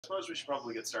I suppose we should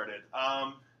probably get started.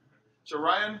 So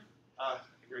Ryan,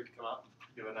 agreed to come up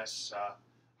and give a nice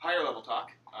higher level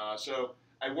talk. So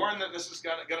I warn that this is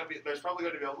gonna be, there's probably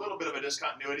going to be a little bit of a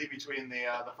discontinuity between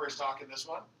the first talk and this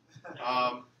one.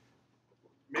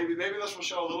 Maybe this will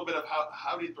show a little bit of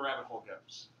how deep the rabbit hole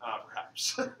goes,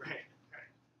 perhaps. Right.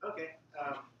 Okay.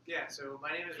 Yeah. So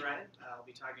my name is Ryan. I'll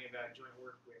be talking about joint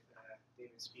work with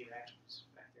David Spivak, who's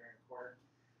back there in the corner.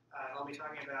 I'll be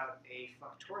talking about a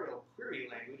Functorial query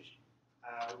language,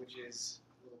 which is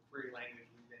a little query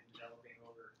language we've been developing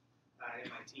over at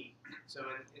MIT. So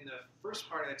in the first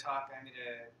part of the talk, I'm going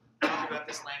to talk about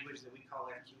this language that we call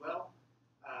FQL.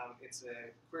 It's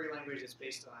a query language that's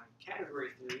based on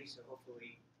category theory, so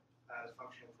hopefully the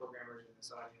functional programmers in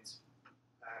this audience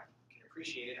can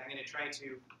appreciate it. I'm going to try to,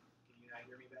 can you not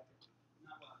hear me back there?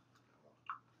 Not well.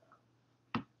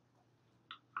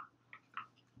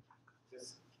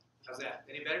 How's that?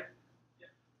 Any better? Yeah.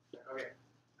 Okay.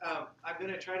 I'm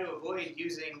going to try to avoid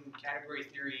using category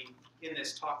theory in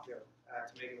this talk, though,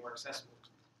 to make it more accessible.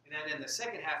 And then in the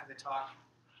second half of the talk,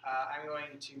 I'm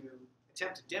going to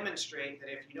attempt to demonstrate that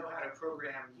if you know how to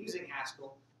program using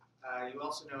Haskell, you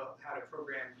also know how to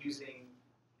program using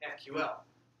FQL.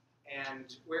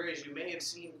 And whereas you may have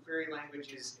seen query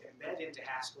languages embed into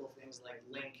Haskell, things like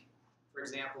link, for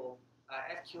example,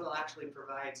 FQL actually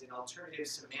provides an alternative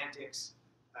semantics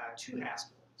to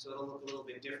Haskell. So it'll look a little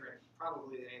bit different,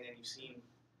 probably, than anything you've seen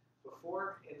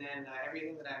before. And then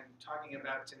everything that I'm talking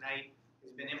about tonight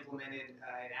has been implemented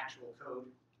in actual code,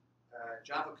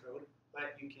 Java code,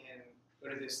 but you can go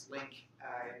to this link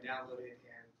and download it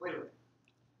and play with it.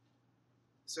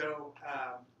 So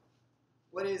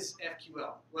what is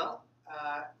FQL? Well,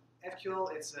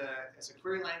 FQL, it's a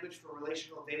query language for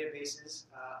relational databases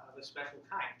of a special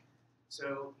kind.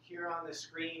 So here on the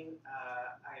screen,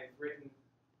 I've written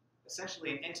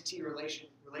essentially an entity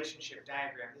relationship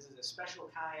diagram. This is a special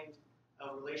kind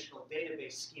of relational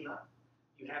database schema.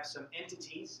 You have some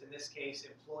entities, in this case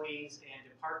employees and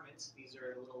departments. These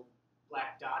are the little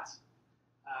black dots.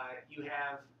 You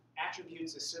have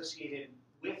attributes associated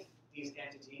with these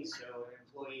entities. So an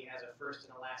employee has a first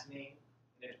and a last name,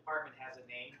 and a department has a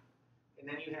name. And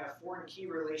then you have foreign key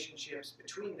relationships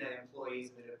between the employees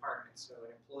and the departments. So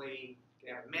an employee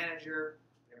can have a manager,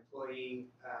 an employee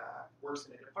works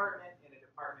in a department, and a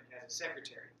department has a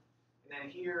secretary. And then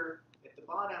here at the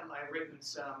bottom, I've written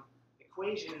some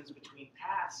equations between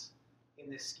paths in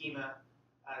this schema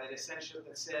that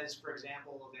says, for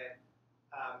example, that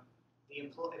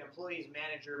an employee's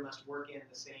manager must work in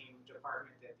the same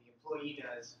department that the employee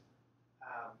does.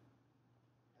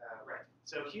 Right.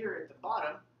 So here at the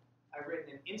bottom, I've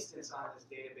written an instance on this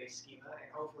database schema,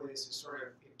 and hopefully this is sort of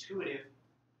intuitive.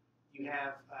 You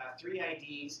have three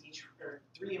IDs,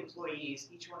 three employees.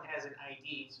 Each one has an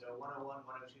ID, so 101,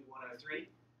 102, 103.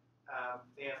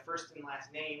 They have first and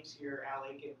last names here: Al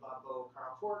Aiken, Bob Bo,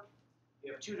 Carl Cork.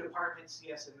 You have two departments,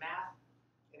 CS and Math.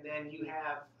 And then you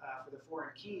have, for the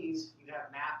foreign keys, you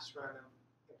have maps from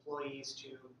employees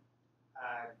to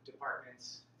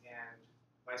departments and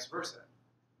vice versa.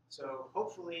 So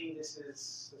hopefully this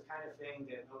is the kind of thing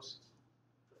that most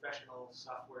professional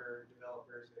software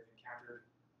developers have encountered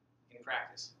in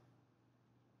practice.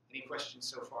 Any questions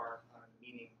so far on the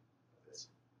meaning of this?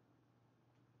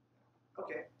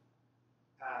 Okay.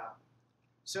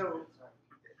 So.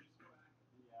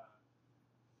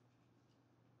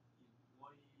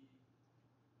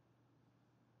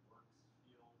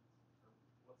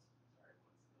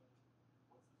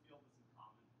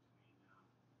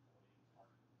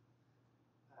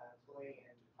 Employee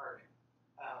and department.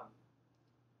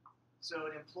 So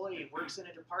an employee works in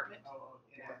a department. The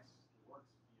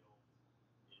works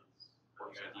field is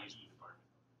works at the department.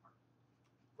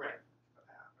 Right.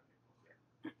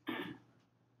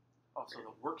 Oh, so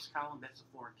the works column, that's a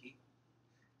foreign key?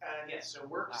 Yes, so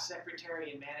work,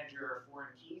 secretary, and manager are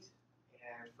foreign keys,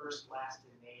 and first, last,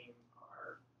 and name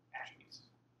are attributes.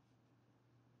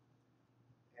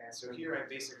 And so here I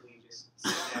basically just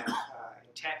said that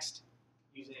in text,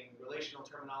 using relational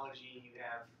terminology, you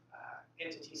have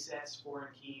entity sets,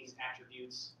 foreign keys,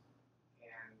 attributes,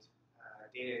 and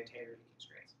data integrity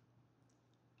constraints.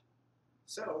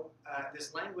 So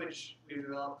this language we've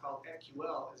developed called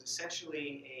FQL is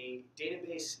essentially a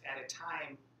database at a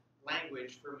time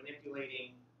language for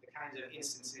manipulating the kinds of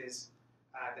instances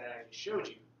that I just showed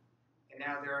you. And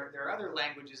now there are other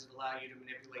languages that allow you to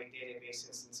manipulate database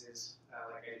instances,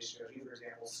 like I just showed you, for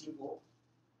example, SQL.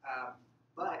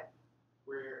 But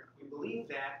we believe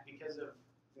that because of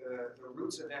the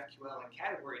roots of FQL and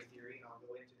category theory, and I'll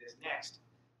go into this next,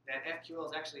 that FQL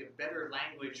is actually a better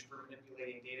language for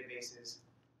manipulating databases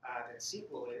than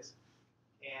SQL is.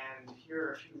 And here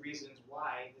are a few reasons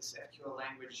why this SQL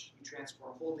language, you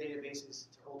transform whole databases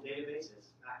to whole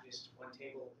databases, not just one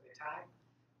table at a time.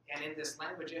 And in this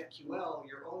language FQL,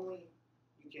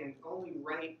 you can only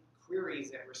write queries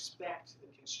that respect the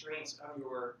constraints of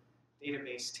your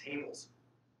database tables.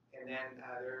 And then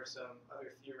there are some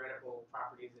other theoretical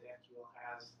properties that FQL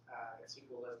has that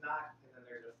SQL does not. And then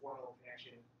there's a formal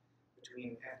connection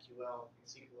between FQL and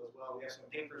SQL as well. We have some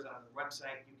papers on the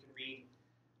website you can read.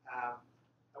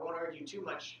 I won't argue too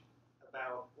much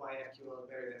about why FQL is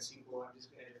better than SQL. I'm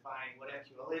just going to define what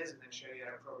FQL is and then show you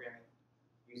how to program it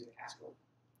using Haskell.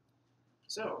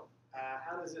 So,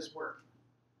 how does this work?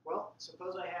 Well,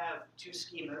 suppose I have two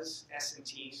schemas, S and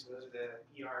T, so those are the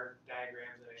ER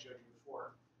diagrams that I showed you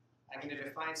before. I'm going to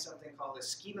define something called a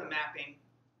schema mapping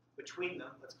between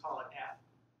them. Let's call it F.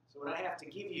 So what I have to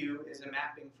give you is a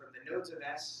mapping from the nodes of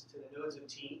S to the nodes of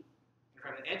T, and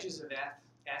from the edges of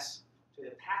S to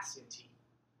the paths in T.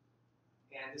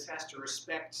 And this has to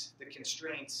respect the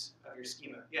constraints of your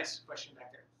schema. Yes, question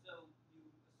back there. So you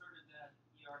asserted that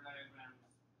ER diagrams,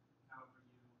 however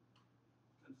you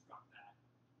construct that,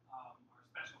 are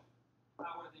special.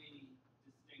 How are they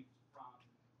distinct from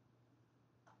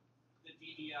the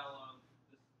DDL of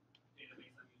this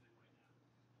database I'm using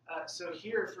right now? So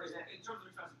here, for example, in terms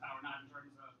of expressive power, not in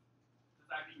terms of the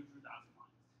fact that you drew dots and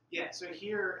lines. yeah, so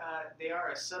here they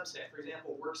are a subset. For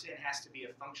example, works in has to be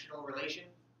a functional relation.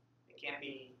 It can't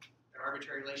be an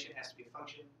arbitrary relation, it has to be a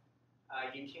function.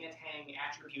 You can't hang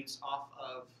attributes off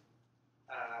of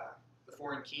the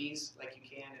foreign keys like you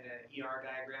can in an ER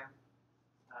diagram.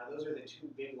 Those are the two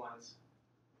big ones.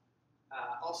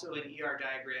 Also in ER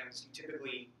diagrams, you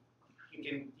typically,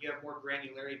 you have more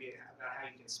granularity about how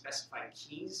you can specify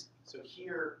keys. So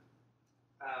here,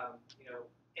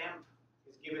 emp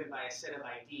is given by a set of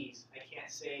IDs. I can't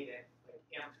say that like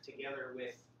emp together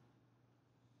with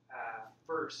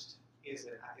first is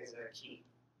a key.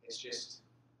 It's just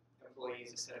employee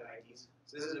is a set of IDs.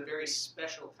 So this is a very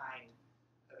special kind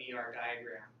of ER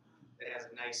diagram that has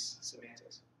a nice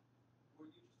semantics. Were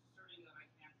you just asserting that I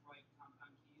can't write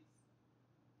compound keys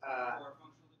or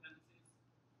functional dependencies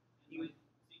in my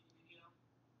CQDDL?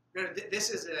 No, this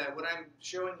is what I'm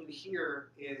showing you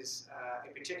here is a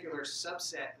particular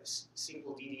subset of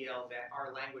SQL DDL that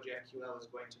our language FQL is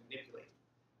going to manipulate.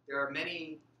 There are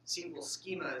many SQL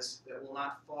schemas that will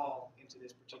not fall into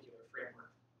this particular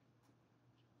framework.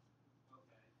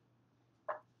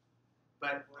 Okay.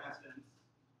 But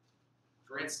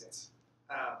For instance,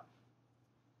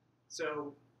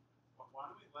 so why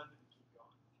don't we let them keep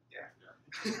going?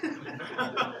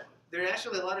 yeah. There's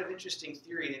actually a lot of interesting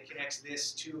theory that connects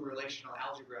this to relational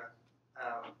algebra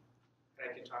that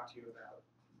I can talk to you about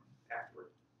afterward.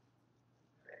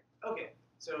 All right. Okay,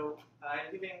 so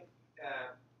I'm giving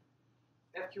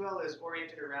FQL is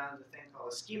oriented around a thing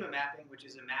called a schema mapping, which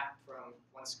is a map from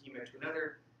one schema to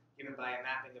another, given by a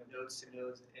mapping of nodes to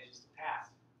nodes and edges to paths.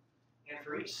 And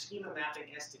for each schema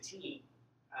mapping S to T,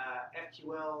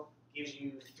 FQL gives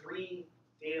you 3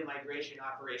 data migration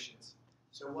operations.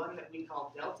 So one that we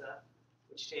call delta,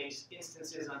 which takes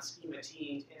instances on schema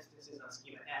T to instances on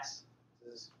schema S.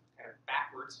 This is kind of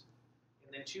backwards.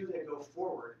 And then 2 that go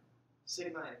forward,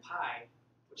 sigma and pi,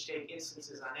 which take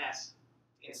instances on S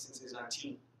to instances on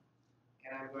T.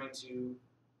 And I'm going to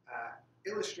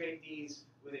illustrate these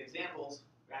with examples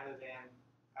rather than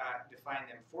define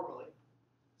them formally.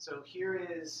 So here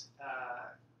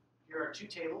are 2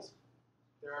 tables.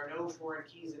 There are no foreign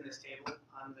keys in this table.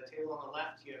 On the table on the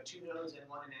left, you have 2 nodes,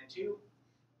 N1 and N2.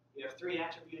 You have 3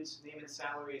 attributes, name and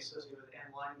salary associated with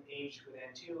N1, age with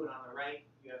N2, and on the right,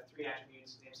 you have 3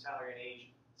 attributes, name, salary, and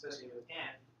age associated with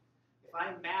N. If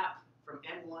I map from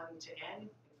N1 to N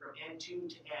and from N2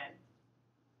 to N,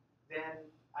 then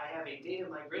I have a data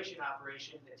migration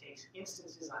operation that takes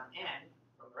instances on N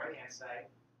from the right-hand side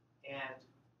and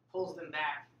pulls them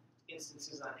back to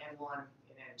instances on N1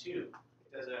 and N2.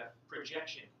 It does a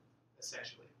projection,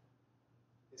 essentially.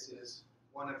 This is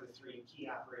one of the 3 key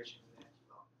operations in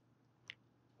FQL.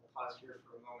 I'll pause here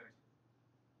for a moment.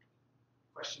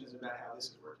 Questions about how this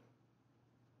is working?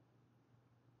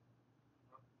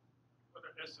 What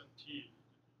are S and T?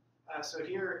 So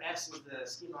here, S is the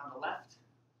schema on the left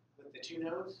with the 2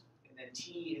 nodes, and then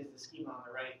T is the schema on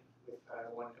the right with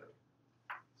 1 node.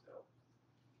 So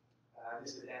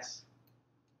this is S,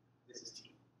 this is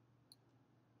T.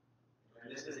 And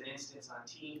this is an instance on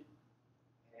T,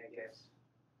 and it gets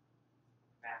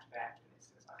mapped back to an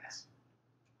instance on S.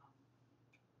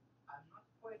 I'm not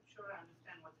quite sure I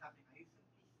understand what's happening. Are you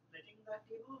simply splitting that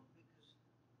table? Because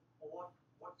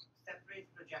what separates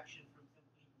projection from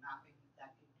simply mapping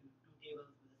that into 2 tables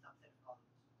with a subset of columns?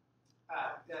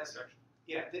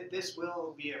 Yeah, this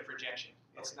will be a projection.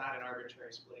 It's not an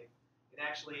arbitrary splitting. It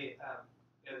actually,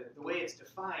 the way it's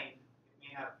defined, it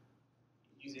may not,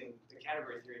 using the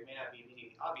category theory, it may not be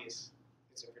immediately obvious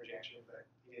it's a projection, but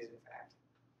it is in fact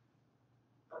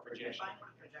a projection. Define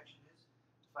what a projection is.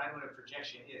 Define what a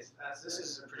projection is. So this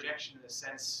is a projection in the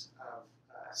sense of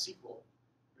a SQL,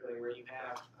 really, where you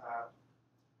have a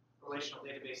relational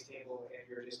database table and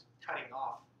you're just cutting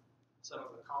off some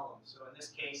of the columns. So in this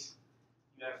case,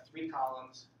 you have 3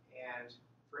 columns, and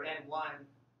for N1,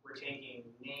 we're taking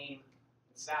name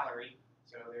and salary.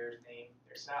 So there's name,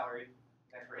 there's salary.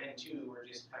 And for N2, we're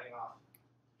just cutting off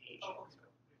age. Oh, So,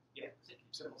 yeah,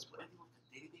 simple split. Anything with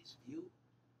the database view?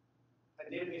 A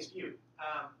database view.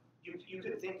 You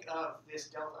could think of this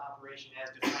delta operation as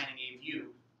defining a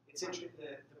view. It's the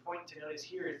point to notice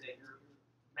here is that your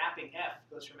mapping F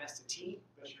goes from S to T,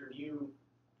 but your view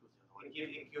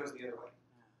it goes the other way.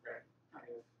 Right? Kind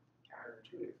of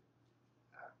counterintuitive.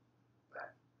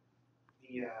 But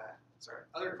the sorry,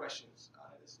 other questions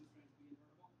on this? Constraint to be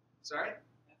invertible? Sorry?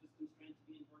 F is constrained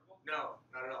to be invertible? No,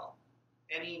 not at all.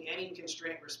 Any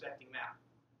constraint respecting map.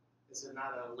 This is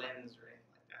not a lens or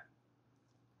anything like that.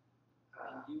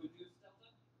 And you would use delta?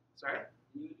 Sorry? And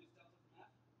you would use delta for that?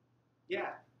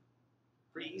 Yeah,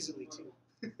 pretty easily too.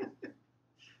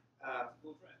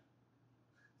 We'll try.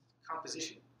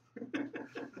 Composition.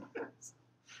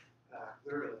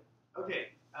 Literally. Okay,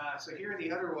 so here are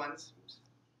the other ones. Oops.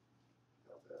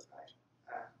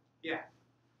 Yeah.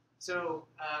 So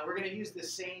we're going to use the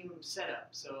same setup.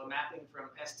 So a mapping from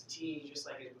S to T, just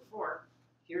like as before.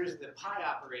 Here's the pi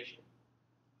operation.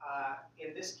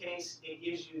 In this case, it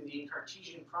gives you the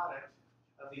Cartesian product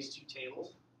of these 2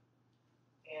 tables.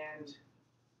 And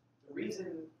the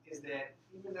reason is that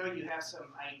even though you have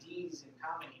some IDs in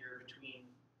common here between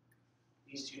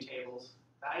these 2 tables,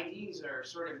 the IDs are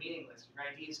sort of meaningless. Your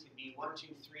IDs could be 1, 2,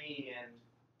 3, and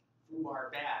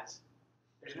foobar Baz.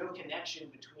 There's no connection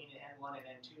between an N1 and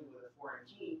N2 with a foreign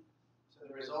key, so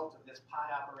the result of this pi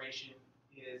operation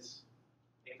is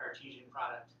a Cartesian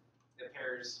product that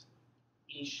pairs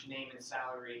each name and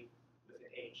salary with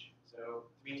an age. So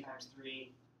 3 times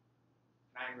 3,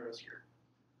 9 rows here.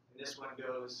 And this one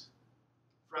goes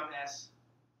from S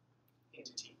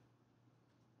into T.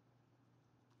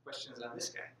 Questions on this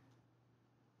guy?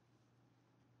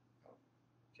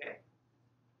 Okay.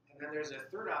 And then there's a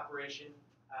third operation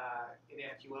in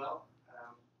FQL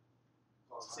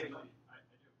called sigma. I do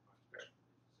have a question.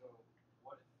 So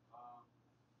what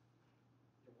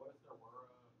if there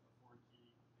were a foreign key,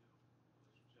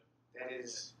 relationship? That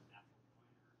is, Natural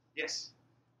joiner. yes.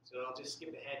 So I'll just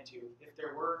skip ahead to, if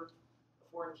there were a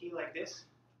foreign key like this,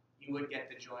 you would get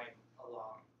the join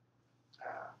along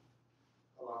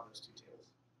those 2 tables.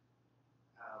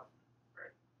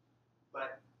 Right.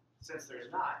 But since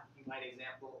there's not, you might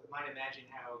imagine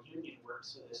how union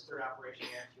works. So this third operation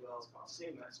in FQL is called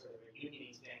sigma, sort of a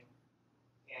union-y thing.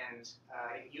 And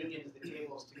it unions the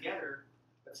tables together,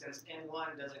 but since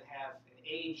N1 doesn't have an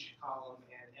age column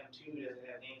and M2 doesn't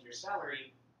have names or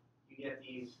salary, you get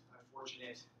these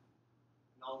unfortunate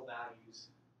null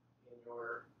values in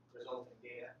your resulting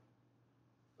data.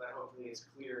 But hopefully it's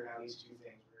clear how these 2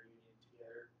 things were unioned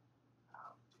together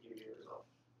to give you a result.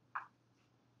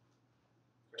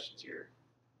 Questions here?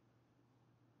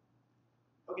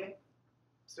 Okay,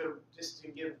 so just to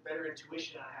give better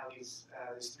intuition on how these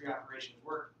 3 operations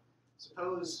work,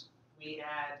 suppose we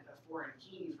add a foreign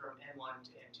key from N1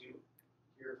 to N2,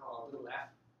 here called little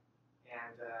f,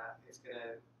 and it's going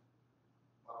to,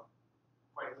 well,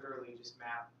 quite literally just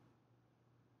map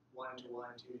 1 to 1,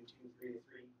 2 to 2, 3 to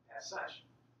 3 as such.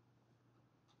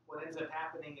 What ends up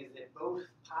happening is that both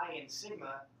pi and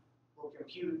sigma will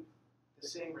compute the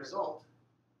same result.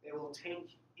 They will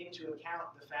take into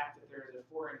account the fact that there is a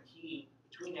foreign key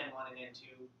between N1 and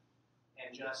N2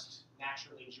 and just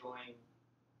naturally join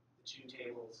the 2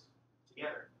 tables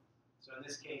together. So in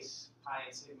this case, pi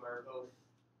and sigma are both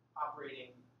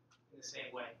operating in the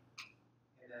same way.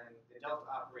 And then the delta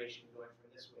operation going from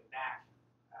this way back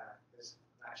has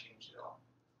not changed at all.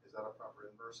 Is that a proper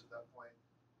inverse at that point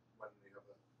when you have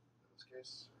in this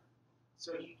case?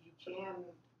 So you can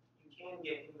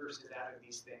get inverses out of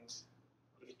these things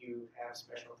if you have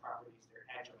special properties. They're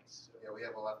adjoints. So Yeah, we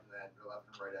have a left and right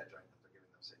adjoint, but they're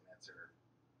giving the same answer.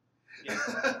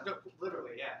 yeah, no,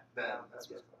 literally, yeah. Then That's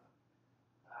what's going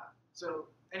on. So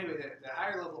anyway, the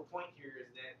higher level point here is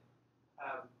that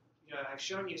I've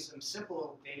shown you some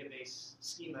simple database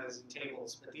schemas and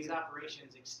tables, but these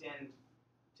operations extend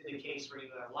to the case where you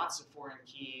have lots of foreign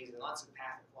keys and lots of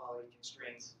path equality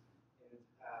constraints. And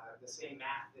the same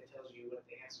math that tells you what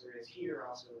the answer is here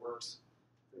also works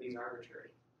for these arbitrary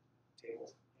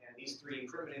tables. And these three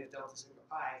primitives, delta, sigma,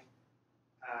 pi,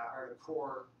 are the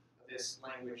core of this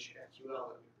language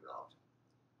FQL that we've developed.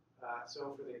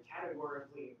 So for the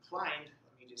categorically inclined,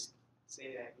 let me just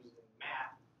say that using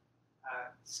math,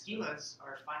 schemas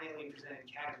are finitely presented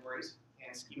categories,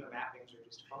 and schema mappings are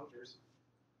just functors.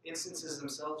 Instances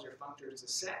themselves are functors to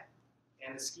set,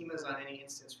 and the schemas on any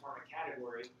instance form a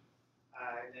category.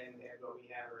 And then what we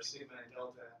have are sigma and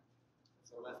delta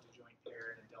as a left adjoint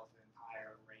pair, and then delta and pi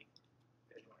are a right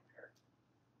adjoint pair.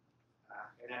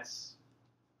 And that's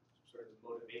sort of the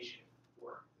motivation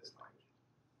for this language.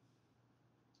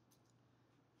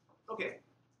 Okay,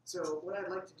 so what I'd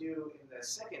like to do in the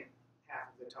second half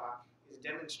of the talk is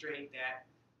demonstrate that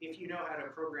if you know how to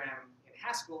program in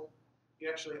Haskell, you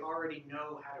actually already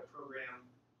know how to program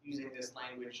using this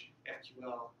language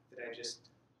FQL that I just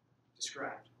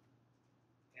described.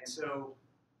 And so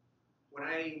when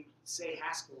I say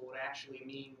Haskell, what I actually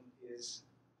mean is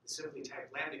the simply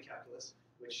typed lambda calculus,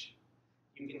 which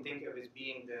you can think of as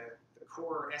being the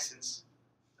core essence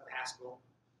of Haskell.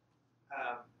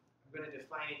 I'm going to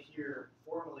define it here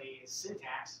formally as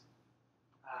syntax.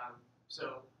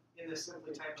 So in the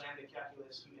simply typed lambda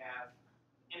calculus, you have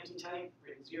empty type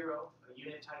written 0, a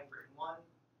unit type written 1.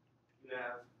 You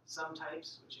have sum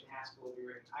types, which in Haskell will be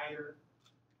written either,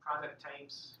 product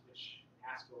types, which in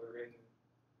Haskell are written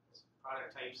as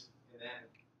product types, and then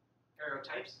arrow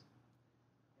types.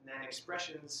 And then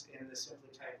expressions in the simply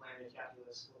typed lambda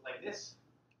calculus look like this.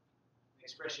 An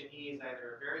expression E is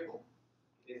either a variable,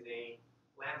 it is a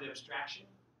lambda abstraction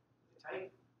with a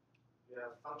type. You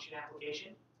have function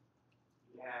application.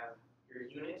 You have your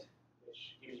unit,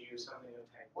 which gives you something of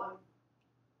type 1.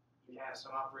 You have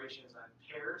some operations on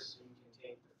pairs, so you can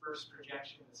take the first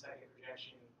projection, the second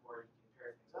projection, or you can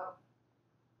pair things up.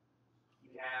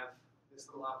 You have this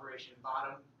little operation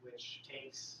bottom, which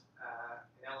takes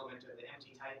an element of the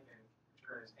empty type and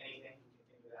returns anything. You can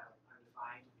think of that like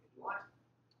undefined if you want.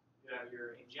 You have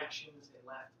your injections in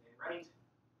left and in right.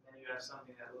 And then you have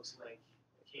something that looks like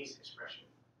a case expression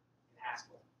in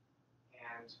Haskell.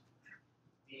 And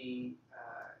the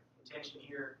intention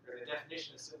here, or the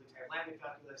definition of simply typed lambda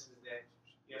calculus, is that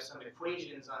you have some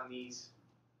equations on these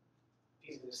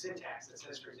pieces of syntax that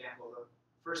says, for example, the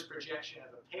first projection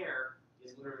of a pair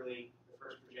is literally the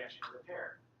first projection of a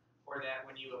pair. Or that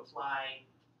when you apply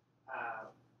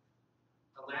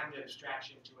a lambda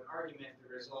abstraction to an argument, the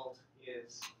result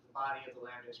is the body of the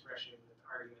lambda expression with the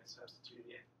argument substituted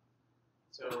in.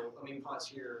 So let me pause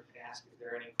here and ask if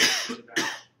there are any questions about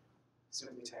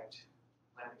simply typed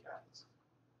lambda calculus.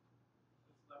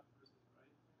 It's left versus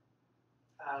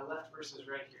right. Left versus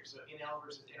right here. So in L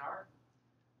versus in R.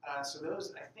 So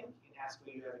those, I think in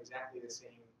Haskell you have exactly the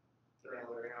same in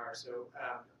L or in R. So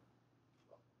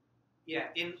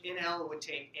yeah, in L would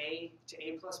take A to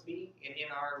A plus B, and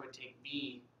in R would take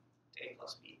B to A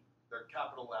plus B. They're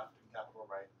capital left and capital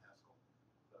right in Haskell,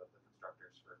 the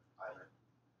constructors for either.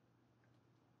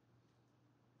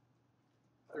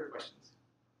 Other questions?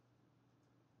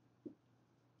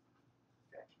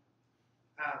 Okay.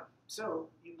 So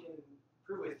you can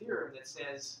prove a theorem that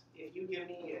says if you give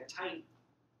me a type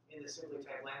in the simply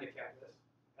typed lambda calculus,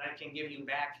 and I can give you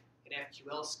back an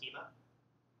FQL schema,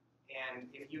 and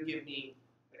if you give me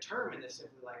a term in the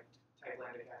simply typed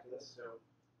lambda calculus, so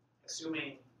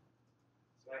assuming,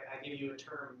 so I give you a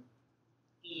term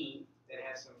E that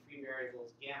has some free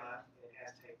variables gamma and it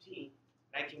has type T,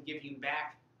 and I can give you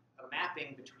back a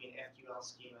mapping between FQL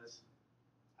schemas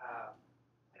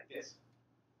like this.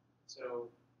 So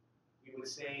we would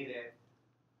say that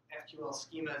FQL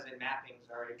schemas and mappings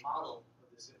are a model of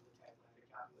the simply typed lambda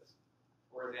calculus,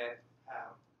 or that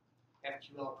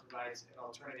FQL provides an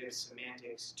alternative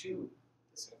semantics to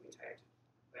the simply typed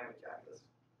lambda calculus.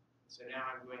 So now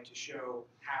I'm going to show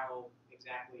how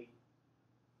exactly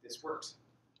this works.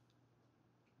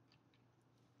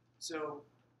 So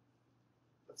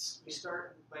we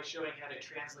start by showing how to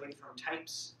translate from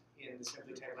types in the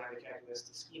simply typed lambda calculus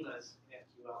to schemas in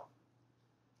FQL.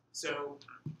 So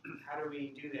how do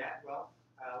we do that? Well,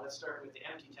 let's start with the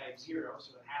empty type 0.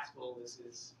 So in Haskell, this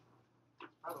is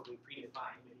probably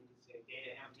predefined, but you can say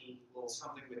data empty equals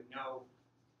something with no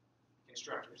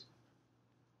constructors.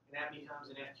 And that becomes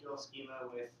an FQL schema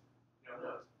with no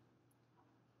nodes.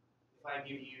 If I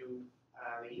give you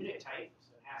the unit type,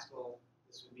 so in Haskell,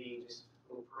 this would be just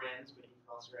little parens, but you can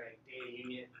also write data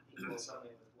unit equals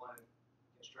something with one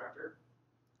constructor.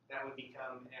 That would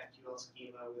become an FQL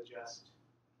schema with just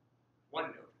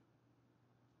one node.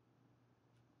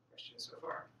 Questions so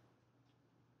far?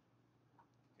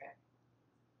 Okay.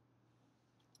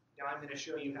 Now I'm going to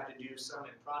show you how to do sum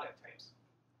and product types.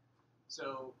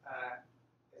 So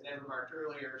as Ed remarked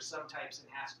earlier, sum types in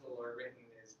Haskell are written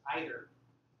as is either.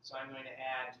 So I'm going to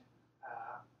add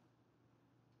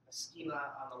a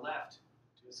schema on the left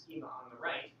to a schema on the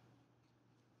right.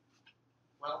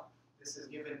 Well, this is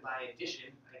given by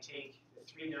addition. I take the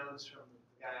 3 nodes from the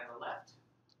guy on the left,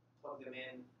 plug them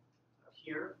in up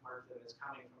here, mark them as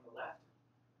coming from the left,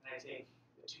 and I take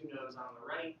the 2 nodes on the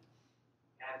right,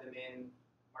 add them in,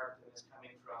 mark them as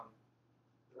coming from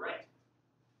the right.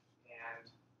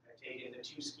 And I've taken the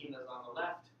 2 schemas on the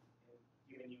left and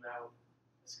given you out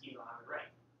a schema on the right.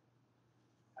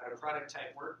 How do product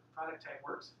type work? Product type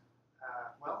works.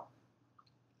 Well,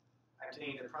 I'm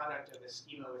taking the product of a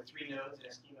schema with 3 nodes and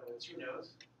a schema with 2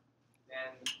 nodes.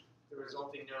 Then the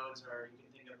resulting nodes are, you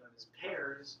can think of them as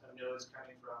pairs of nodes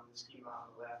coming from the schema on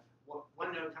the left.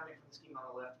 One node coming from the schema on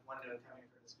the left, one node coming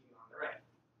from the schema on the right.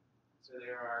 So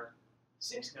there are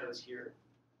 6 nodes here.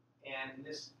 And in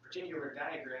this particular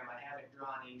diagram, I haven't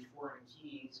drawn any foreign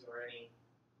keys or any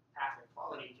path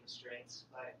equality constraints,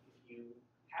 but if you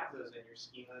have those in your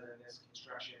schema, then this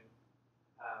construction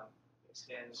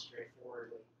extends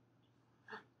straightforwardly.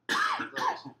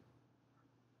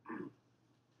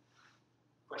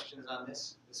 Questions on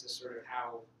this? This is sort of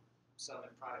how sum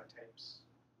and product types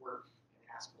work in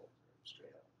Haskell,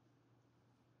 straight up.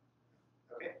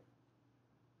 Okay.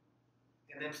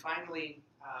 And then finally,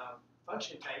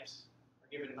 function types are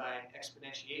given by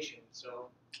exponentiation.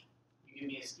 So you give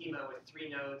me a schema with 3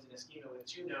 nodes and a schema with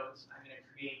 2 nodes. I'm going to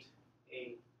create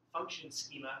a function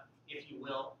schema, if you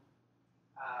will.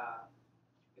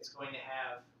 It's going to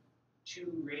have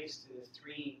 2 raised to the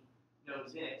 3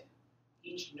 nodes in it.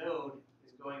 Each node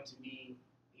is going to be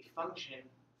a function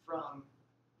from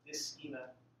this schema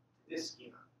to this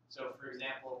schema. So for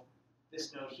example,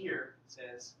 this node here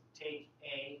says take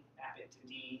A, map it to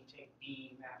D, take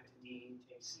B, map it to D,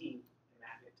 take C, and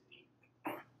map it to D.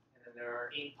 And then there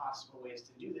are 8 possible ways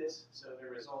to do this, so the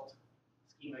result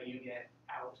schema you get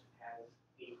out has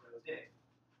 8 nodes in it.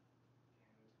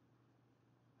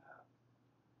 And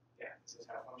yeah, this is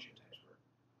how function types work.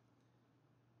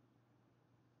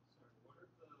 Sorry, what are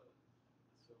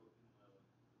so in the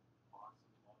box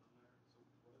on the bottom there, so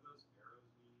what do those arrows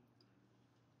mean?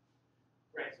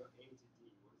 Right. So A to D,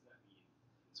 what does that mean?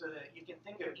 So that you can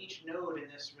think of each node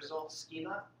in this result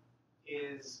schema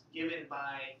is given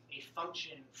by a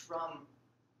function from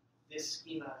this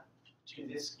schema to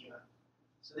this schema.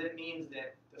 So that means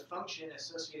that the function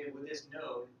associated with this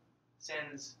node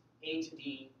sends A to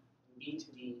D, and B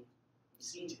to D, and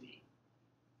C to D.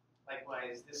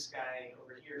 Likewise, this guy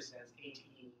over here sends A to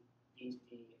E, B to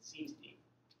D, and C to D.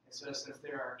 And so since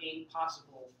there are 8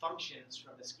 possible functions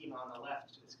from the schema on the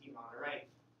left to the schema on the right,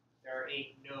 there are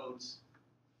 8 nodes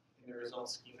in the result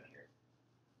schema here.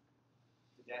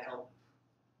 Did that help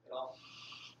at all?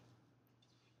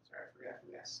 Sorry, I forgot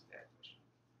who asked that question.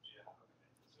 Yeah, okay.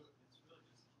 So it's really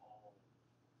just all,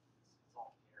 it's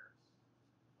all pairs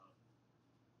of, I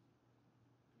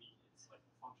mean, it's like a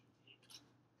function table.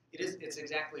 It's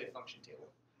exactly a function table,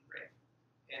 right?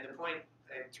 And the point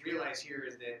to realize here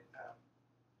is that,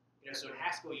 so in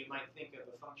Haskell you might think of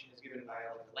a function as given by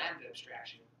like a lambda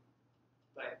abstraction,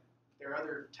 but there are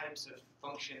other types of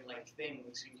function-like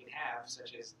things you can have,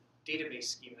 such as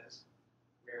database schemas,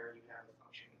 where you have a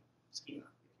function schema,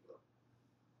 if you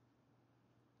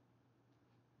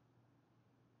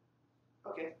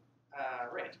will. Okay,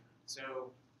 right.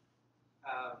 So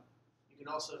you can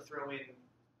also throw in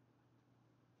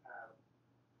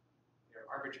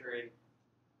arbitrary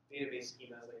database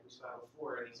schemas like we saw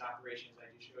before, and these operations I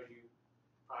just showed you,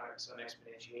 product, sum,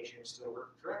 exponentiation, still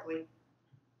work correctly.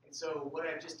 And so what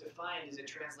I've just defined is a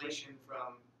translation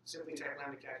from simply type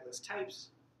lambda calculus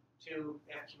types to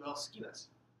FQL schemas.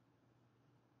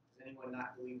 Does anyone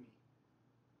not believe me?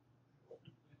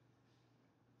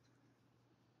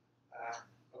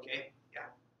 Okay, yeah.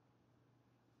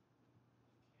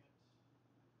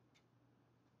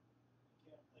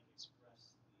 You can't like express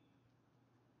the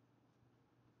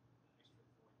extra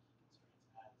foreign key constraints as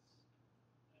lambda calculus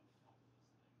things, right? It's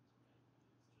just if you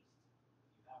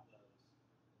have those lambda calculus operations respect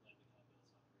them and combine them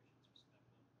appropriately. It's just you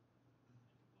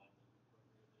can't every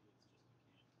primitive sort of.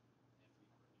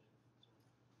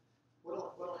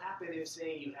 What'll happen if,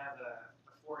 say, you have a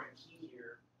foreign key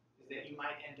here, is that you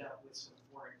might end up with some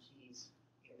foreign keys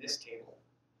in this table,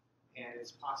 and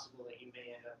it's possible that you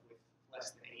may end up with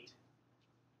less than 8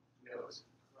 nodes.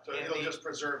 So And it'll just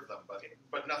preserve them,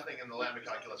 but nothing in the lambda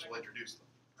calculus will introduce them.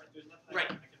 Right, there's nothing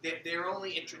Right, I can they're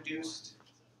only introduced.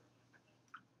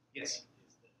 Yes.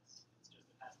 Is this? It's just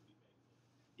it has to be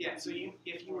baked. Yeah. So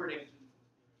if you were to,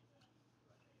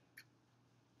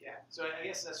 yeah. So I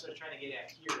guess that's what I was trying to get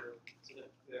at here. So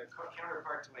the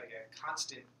counterpart to like a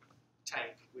constant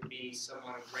type would be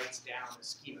someone who writes down a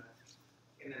schema,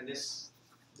 and then this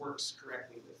works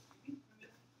correctly with.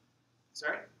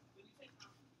 Sorry? When you say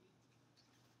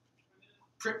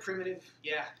primitive, Primitive,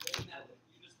 yeah.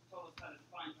 you just told us how to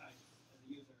define types as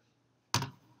a user.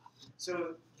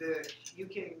 So you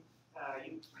can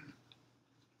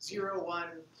 0, 1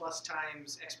 plus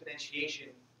times exponentiation,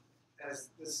 as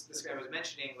this guy was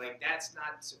mentioning, like that's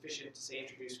not sufficient to say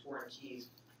introduce foreign keys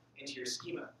into your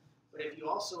schema. But if you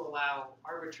also allow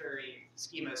arbitrary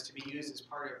schemas to be used as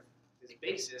part of this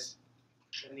basis,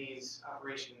 then these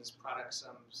operations, product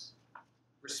sums,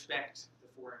 respect the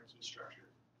foreign key structure.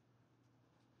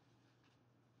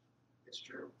 It's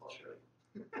true. I'll show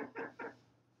you.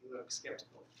 You look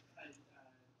skeptical.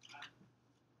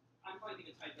 I'm finding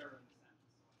a type error in the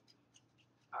sentence.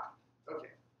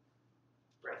 Okay.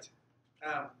 Right.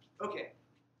 Okay.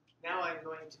 Now I'm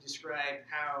going to describe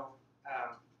how,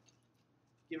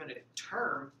 given a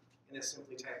term in a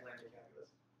simply typed lambda calculus,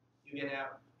 you get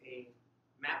out a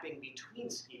mapping between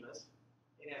schemas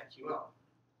in FQL.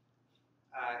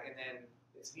 And then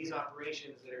it's these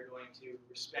operations that are going to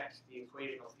respect the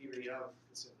equational theory of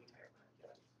the simply typed lambda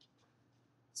calculus.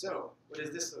 So what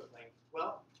does this look like?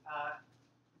 Well,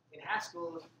 in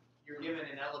Haskell, you're given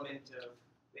an element of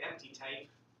the empty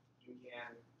type. You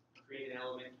can create an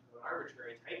element of an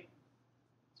arbitrary type.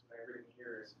 That's what I've written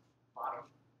here is bottom.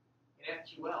 In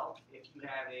FQL, if you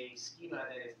have a schema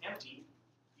that is empty,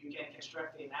 you can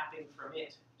construct a mapping from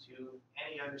it to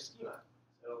any other schema.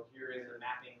 So here is a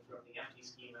mapping from the empty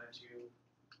schema to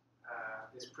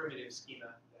this primitive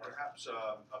schema. Perhaps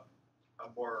a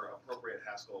more appropriate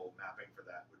Haskell mapping for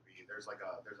that would be there's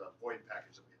a void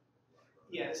package that we have.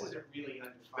 Yeah, this isn't really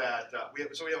undefined. That we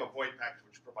have a void package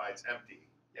which provides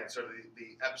empty, and so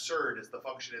the absurd is the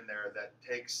function in there that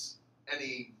takes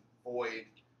any void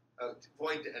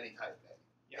to any type A.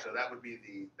 Yeah. So that would be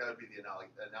the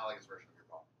analogous version of your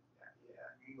problem.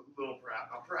 Yeah.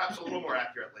 Perhaps a little more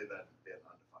accurately than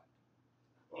undefined.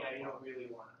 Yeah, you don't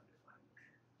really want to undefine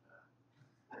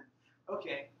it.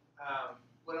 Okay,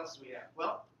 what else do we have?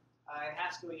 Well, in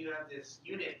Haskell you have this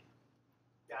unit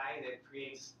guy that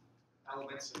creates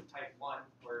elements of type 1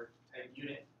 or type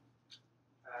unit.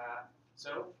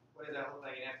 So what does that look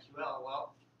like in FQL?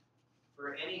 Well,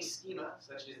 for any schema,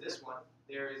 such as this one,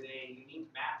 there is a unique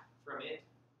map from it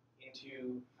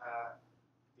into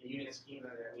the unit schema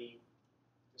that we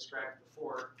described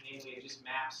before. Namely, it just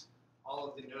maps all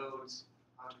of the nodes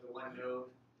onto the one node.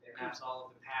 It maps all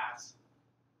of the paths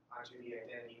onto the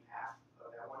identity path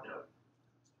of that one node.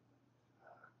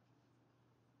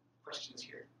 Questions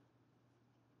here?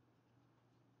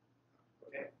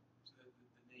 Okay. So the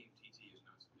name TT is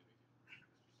not significant.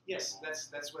 Yes,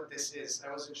 that's what this is.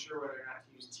 I wasn't sure whether or not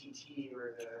to use TT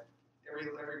or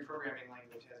every programming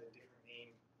language has a different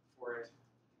name for it.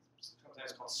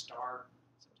 Sometimes called star,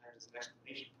 sometimes it's an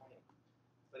exclamation point.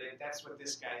 But that's what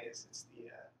this guy is. It's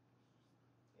the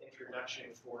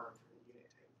introduction form for the unit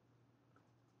type.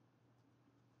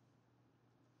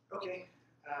 Okay,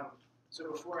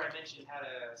 so before I mentioned how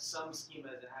to sum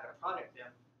schemas and how to product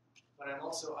them, but I'm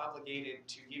also obligated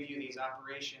to give you these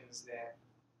operations that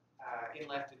in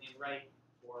left and in right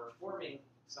for forming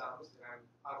sums, and I'm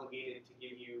obligated to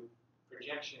give you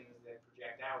projections that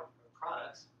project out from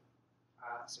products.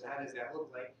 So how does that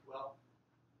look like? Well,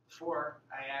 before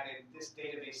I added this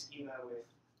database schema with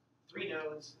 3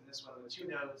 nodes and this one with 2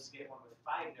 nodes to get one with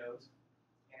 5 nodes,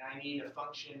 and I need a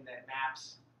function that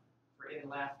maps for in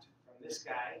left from this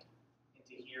guy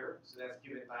into here. So that's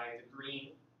given by the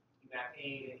green. You map A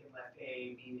to in left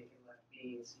A, B to in left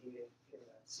B, and C to in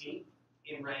left C.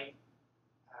 In right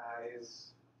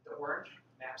is the orange,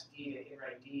 maps D to in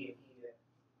right D and E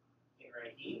to in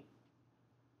right E.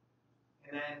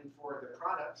 And then for the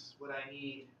products, what I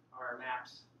need are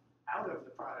maps out of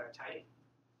the product type.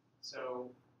 So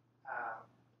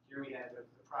here we have the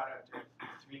product of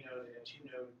 3-node and a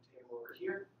 2-node table over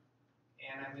here.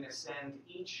 And I'm going to send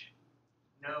each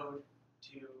node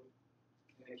to,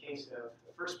 in the case of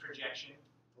the first projection,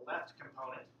 the left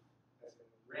component, that's in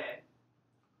red,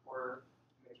 or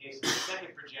in the case of the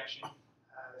second projection,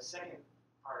 the second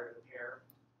part of the pair,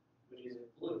 which is in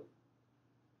blue.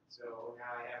 So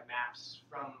now I have maps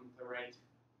from the right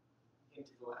into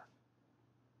the left.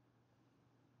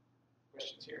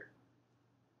 Questions here?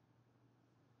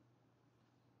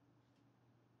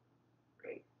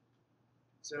 Great.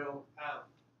 So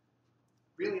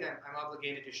really I'm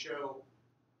obligated to show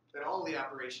that all the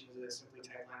operations of the simply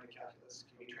typed lambda calculus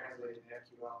can be translated into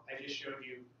FQL. I just showed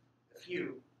you a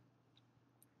few.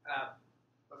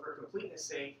 But for completeness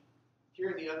sake,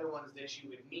 here are the other ones that you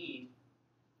would need.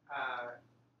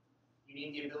 You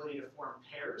need the ability to form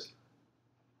pairs.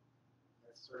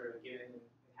 That's sort of a given in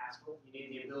Haskell. You need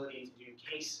the ability to do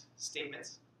case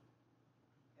statements.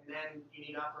 And then you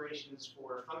need operations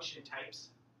for function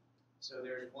types. So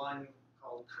there's one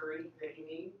called curry that you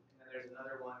need, and then there's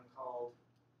another one called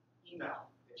eval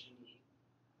that you need.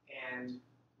 And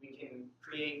we can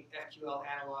create FQL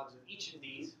analogs of each of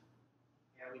these,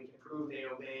 and we can prove they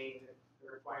obey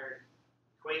the required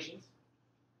equations.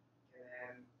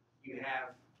 And then you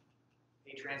have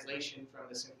a translation from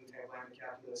the simply typed lambda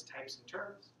calculus types and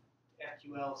terms to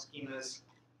FQL schemas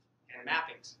and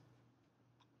mappings,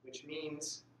 which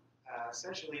means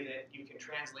essentially that you can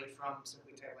translate from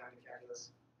simply typed lambda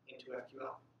calculus into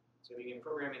FQL. So you can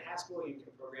program in Haskell, you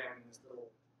can program in this little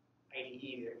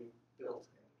IDE that we built.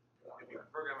 You can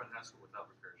program in Haskell without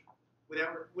recursion.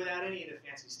 Without any of the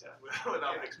fancy stuff.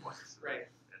 Without fixed points. Right.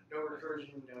 No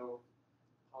recursion, no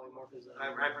polymorphism.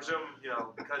 I presume,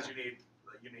 because you need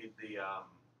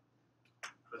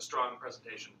the strong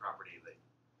presentation property that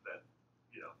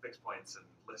fixed points and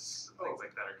lists and things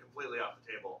like that are completely off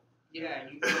the table. Yeah, you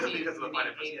need, because of the you need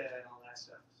finite data and all that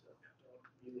stuff, so don't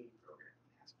really program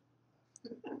in Haskell.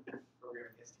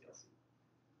 Program in STLC.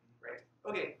 Right.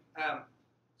 Okay,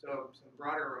 so some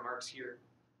broader remarks here.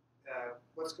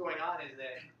 What's going on is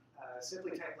that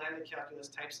simply typed lambda calculus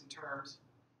types and terms,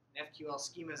 and FQL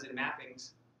schemas and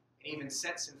mappings, and even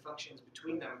sets and functions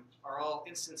between them are all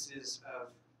instances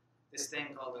of this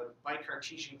thing called a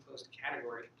bicartesian closed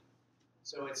category.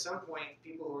 So at some point,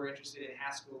 people who are interested in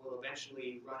Haskell will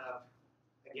eventually run up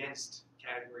against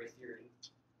category theory.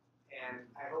 And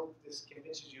I hope this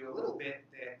convinces you a little bit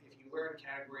that if you learn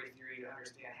category theory to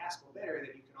understand Haskell better,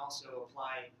 that you can also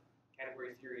apply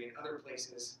category theory in other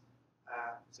places,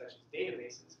 such as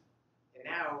databases. And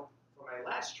now, for my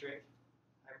last trick,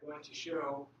 I'm going to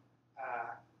show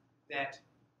that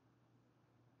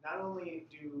not only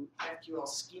do FQL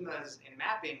schemas and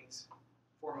mappings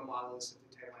form a model of simply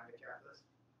typed lambda calculus,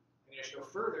 I'm going to show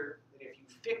further that if you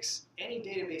fix any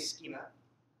database schema,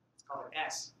 let's call it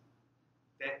S,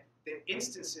 that the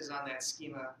instances on that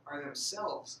schema are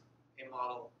themselves a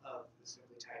model of the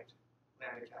simply typed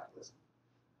lambda calculus,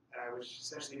 which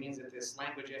essentially means that this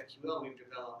language FQL we've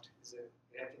developed it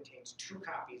contains two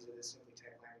copies of the simply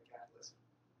typed lambda calculus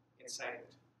inside of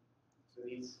it. So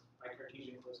these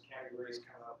bicartesian closed categories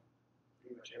come up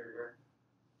pretty much everywhere.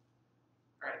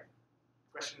 All right,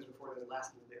 questions before the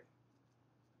last little bit?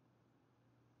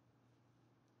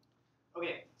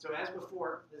 Okay, so as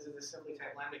before, this is the simply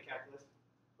typed lambda calculus,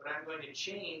 but I'm going to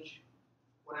change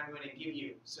what I'm going to give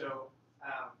you. So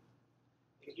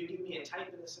if you give me a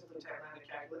type in the simply typed lambda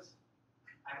calculus,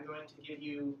 I'm going to give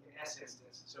you an S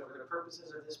instance. So for the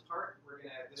purposes of this part,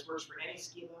 this works for any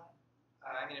schema.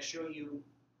 I'm going to show you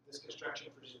this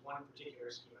construction for just one particular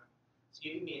schema. So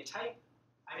you give me a type,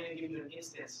 I'm going to give you an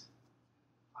instance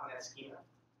on that schema.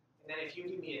 And then if you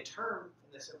give me a term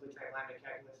in the simply typed lambda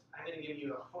calculus, I'm going to give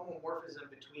you a homomorphism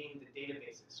between the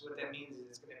databases. So what that means is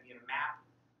it's going to be a map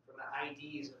from the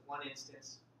IDs of one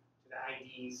instance to the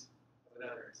IDs of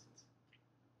another instance.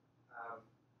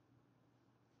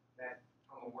 That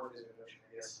homomorphism notion, I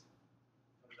guess,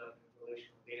 comes up in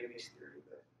relational database theory,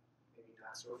 but maybe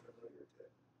not so familiar to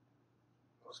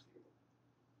most people.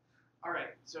 All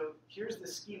right, so here's the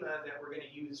schema that we're going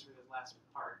to use for the last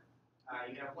part.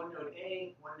 You have one node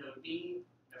A, one node B,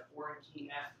 and a foreign key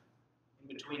F in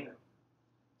between them.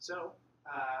 So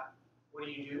what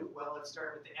do? Well, let's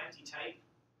start with the empty type.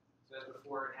 So as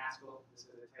before in Haskell, this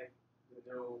is a type with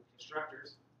no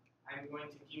constructors. I'm going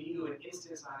to give you an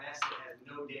instance on S that has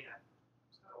no data.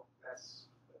 So that's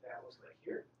what that looks like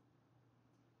here.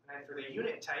 And then for the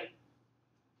unit type,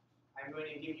 I'm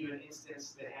going to give you an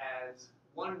instance that has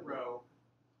one row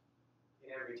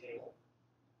in every table.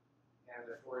 And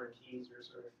the foreign keys are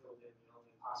sort of filled in the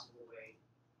only possible way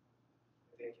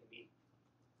that they can be.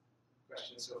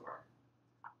 Questions so far?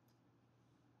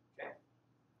 Okay.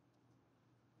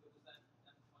 Was that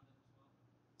F funded as well?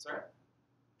 Sorry? Is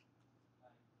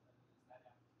that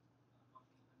F functional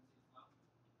dependency as well?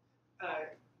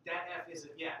 That F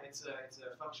is it's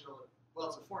a functional.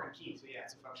 Well, it's a foreign key, so yeah,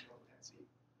 it's a functional dependency.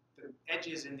 The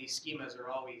edges in these schemas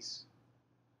are always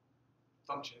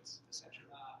functions, essentially.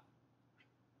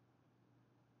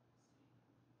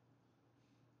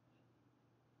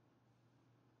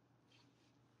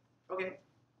 Okay,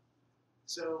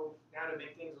 so now to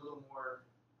make things a little more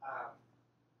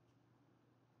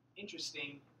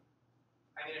interesting,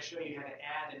 I'm going to show you how to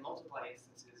add and multiply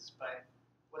instances, but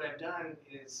what I've done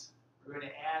is we're going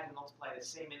to add and multiply the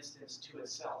same instance to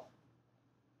itself.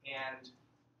 And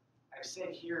I've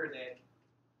said here that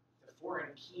the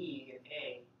foreign key in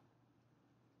A,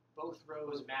 both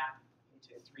rows map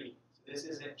into 3. So this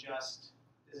isn't just,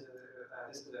 this is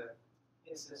an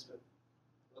instance with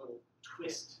little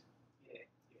twist in it,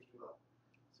 if you will.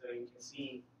 So you can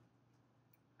see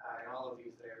in all of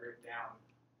these that I've written down,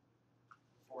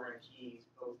 foreign keys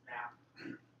both map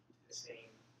to the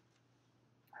same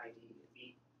ID and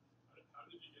B. How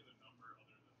did you get a number other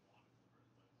than 1 in the first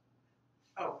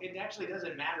place? Oh, it actually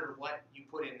doesn't matter what you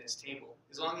put in this table.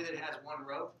 As long as it has one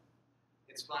row,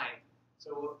 it's fine.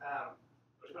 So,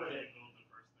 But how do you build the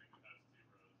first thing that has 2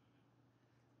 rows in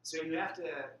it? so you have to,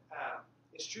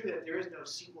 it's true that there is no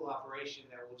SQL operation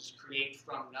that will just create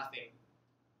from nothing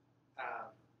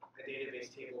a database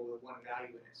table with one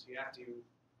value in it. So you have to,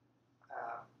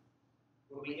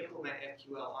 when we implement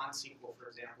SQL on SQL, for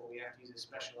example, we have to use a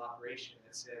special operation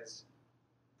that says,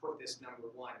 put this number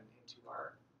 1 into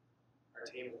our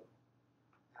table.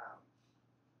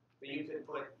 But you could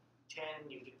put 10,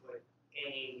 you could put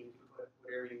A, you could put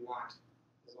whatever you want,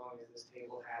 as long as this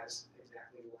table has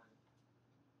exactly 1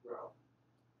 row.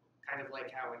 Kind of like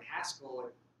how in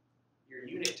Haskell, your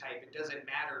unit type, it doesn't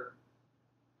matter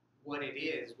what it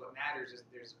is. What matters is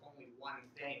there's only one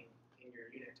thing in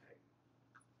your unit type.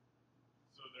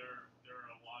 So there are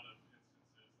a lot of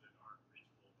instances that aren't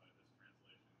reachable by this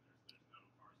translation. There's no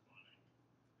corresponding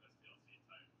SDLC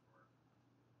type for.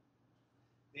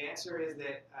 The answer is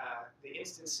that the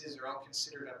instances are all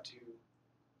considered up to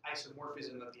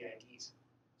isomorphism of the IDs.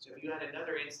 So if you had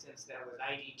another instance that was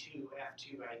ID2,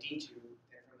 F2, ID2,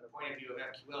 then from the point of view of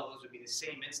FQL, those would be the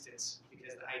same instance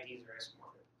because the IDs are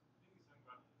isomorphic.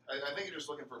 I think you're just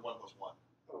looking for 1 plus 1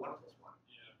 Oh, 1 plus 1.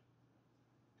 Yeah.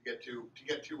 to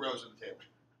get two rows in the table.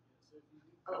 So if you do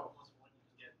Oh. 1 plus 1, you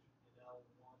can get an L1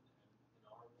 and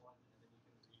an R1, and then you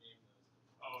can rename those.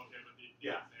 Oh, okay, but the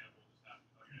Yeah. example just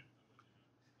happened. Okay, I'm with you.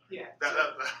 Sorry. Yeah.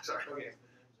 Sorry. Okay.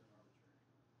 The names are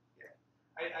arbitrary.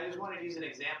 I just wanted to use an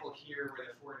example here where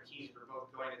the foreign keys were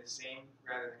both going to the same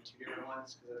rather than 2 different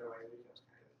ones, because otherwise it becomes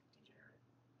kind of degenerate.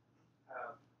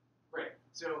 Right.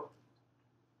 So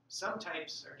some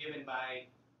types are given by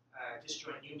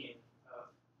disjoint union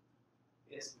of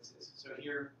instances. So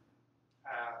here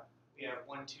we have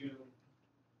 1, 2,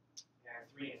 and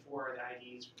 3, and 4 are the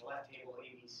IDs from the left table. A,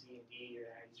 B, C, and D are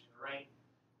the IDs from the right.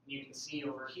 And you can see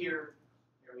over here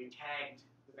where we tagged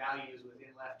the values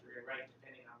within left or in right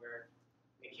depending on where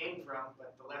they came from,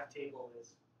 but the left table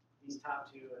is these top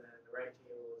 2, and then the right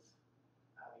table is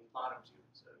these bottom 2.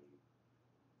 So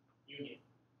union.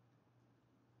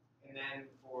 And then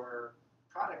for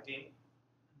producting,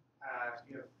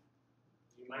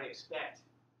 you might expect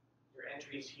your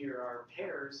entries here are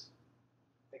pairs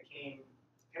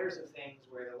of things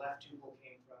where the left tuple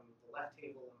came from the left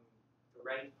table and the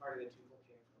right part of the tuple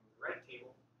came from the right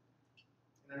table.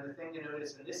 And then the thing to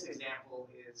notice in this example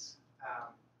is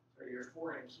for your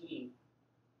foreign key,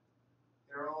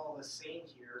 they're all the same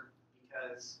here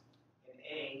because in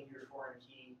A, your foreign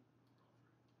key,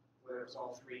 where it was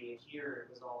all 3, and here it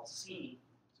was all C,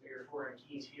 so your foreign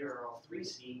keys here are all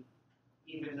 3C,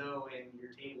 even though in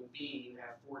your table B you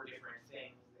have 4 different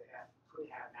things that could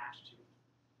have matched to.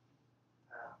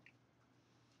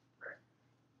 Right.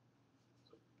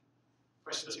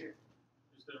 Questions here?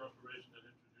 Is there operation that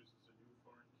introduces a new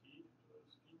foreign key into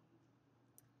the scheme?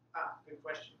 Good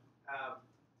question.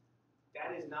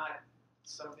 That is not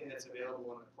something that's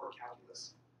available in the core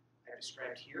calculus I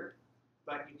described here,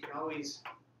 but you can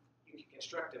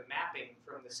construct a mapping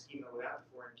from the schema without the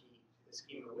foreign key to the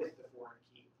schema with the foreign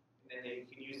key, and then you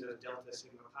can use those delta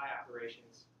sigma pi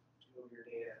operations to move your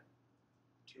data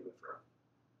to and from.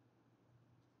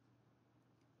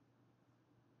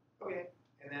 Okay,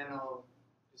 and then I'll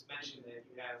just mention that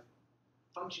you have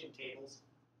function tables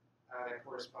that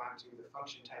correspond to the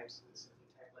function types of the simply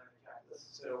typed lambda calculus.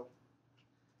 So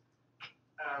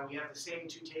we have the same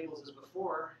 2 tables as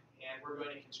before, and we're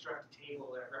going to construct a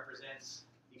table that represents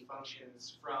the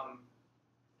functions from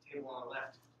the table on the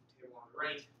left to the table on the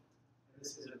right. And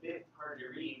this is a bit hard to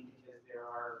read because there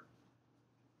are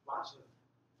lots of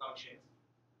functions.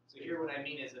 So here what I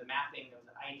mean is a mapping of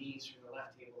the IDs from the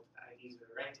left table to the IDs of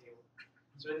the right table.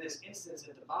 So in this instance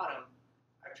at the bottom,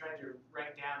 I've tried to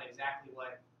write down exactly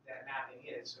what that mapping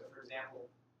is. So for example,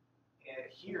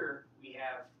 here we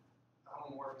have a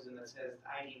homomorphism that says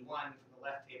ID1 from the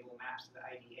left table maps to the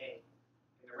IDA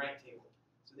in the right table.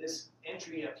 So this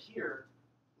entry up here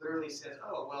literally says,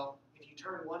 oh, well, if you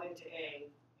turn 1 into A,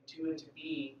 and 2 into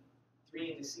B,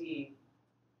 3 into C,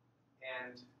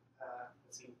 and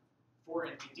 4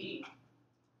 into D,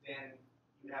 then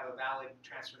you have a valid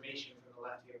transformation from the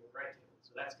left table to the right table.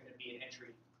 So that's going to be an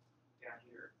entry down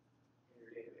here in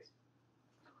your database.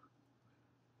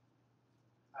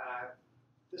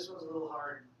 This one's a little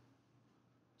hard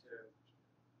to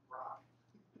rock,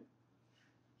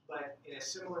 but in a a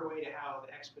similar way to how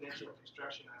the exponential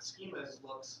construction on schemas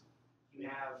looks, you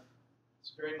have,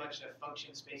 it's very much a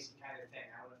function spacing kind of thing.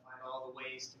 I want to find all the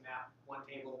ways to map one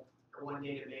table or one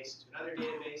database to another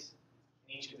database, and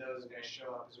each of those is going to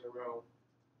show up as a row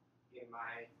in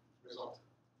my result.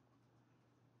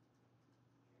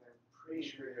 And I'm pretty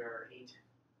sure there are 8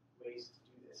 ways to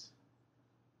do this,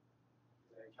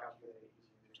 because I calculated it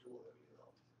using the tool that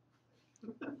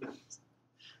we developed.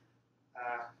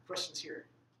 Questions here?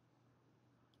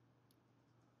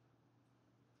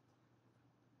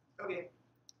 Okay,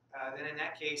 then in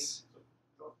that case,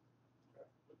 Would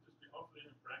this be awfully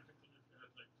impractical if you had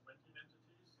like 20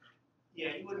 entities?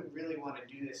 yeah, you wouldn't really want to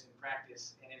do this in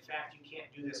practice, and in fact, you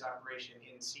can't do this operation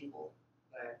in SQL,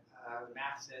 but the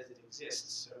math says it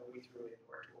exists, so we threw it into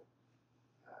our tool.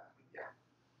 Yeah.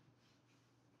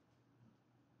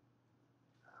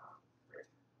 Great.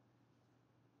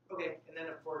 Okay, and then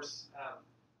of course,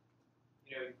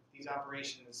 you know, these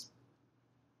operations,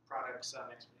 product, sum,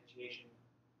 exponentiation,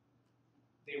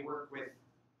 they work with,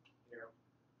 you know,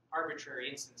 arbitrary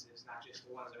instances, not just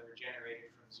the ones that were generated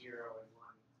from 0 and 1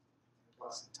 and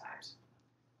plus and times.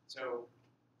 So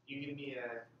you give me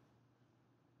a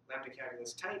lambda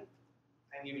calculus type,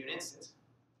 I can give you an instance.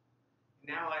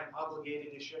 And now I'm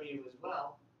obligated to show you as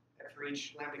well that for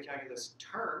each lambda calculus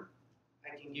term,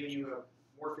 I can give you a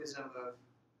morphism of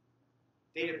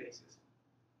databases.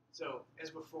 So as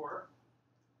before,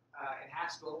 in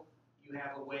Haskell, you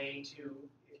have a way to,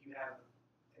 if you have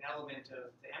an element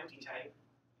of the empty type,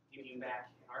 give you back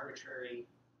an arbitrary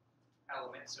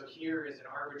element. So here is an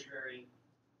arbitrary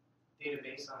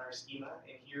database on our schema,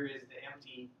 and here is the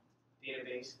empty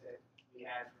database that we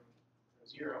had from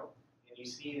 0. And you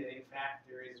see that in fact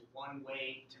there is one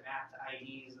way to map the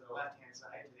IDs on the left-hand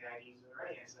side to the IDs on the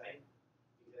right-hand side,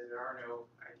 because there are no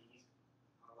IDs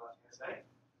on the left-hand side.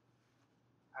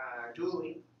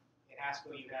 Dually, in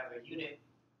Haskell you have a unit,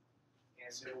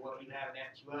 and so what you have in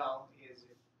SQL is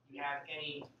if you have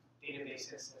any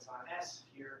database instance on S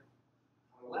here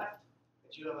on the left,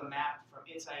 that you have a map from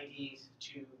its IDs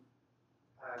to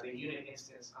the unit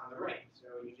instance on the right.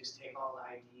 So you just take all the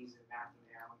IDs and map them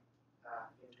down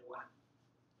into one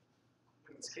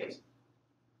in this case.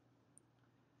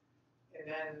 And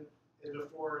then, as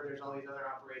before, there's all these other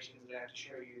operations that I have to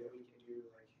show you that we can do,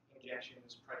 like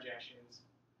injections, projections,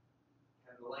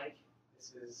 and the like.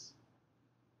 This is,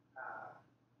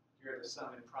 here are the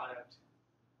sum and product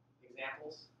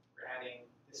examples. We're adding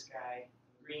this guy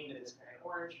in green to this guy in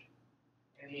orange.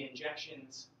 And the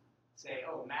injections say,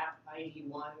 oh, map ID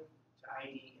 1 to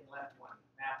ID in left 1,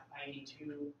 map ID 2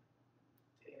 to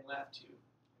in left 2,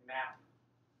 and map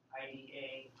ID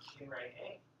A in right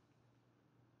A.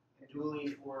 And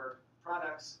dually for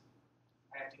products,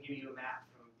 I have to give you a map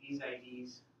from these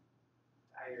IDs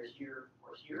to either here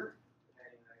or here,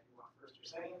 depending on if you want first or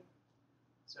second.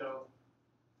 So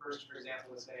first, for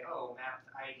example, would say, oh, map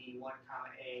ID 1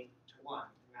 comma A to 1,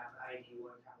 and map ID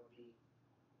 1 comma B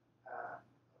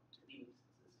to B.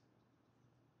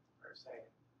 Or second.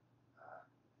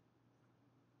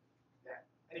 Yeah.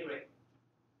 Anyway,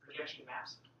 projection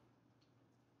maps.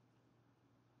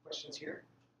 Questions here?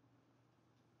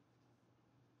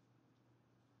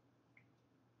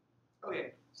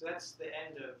 Okay, so that's the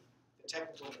end of the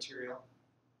technical material.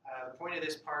 The point of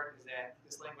this part is that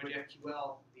this language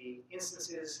FQL, the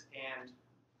instances and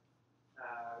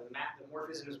the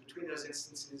morphisms between those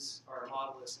instances are a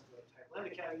model of simple type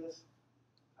lambda calculus.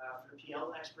 For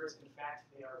PL experts, in fact,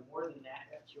 they are more than that.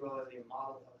 FQL is a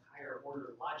model of higher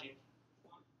order logic.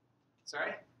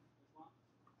 Sorry?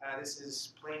 This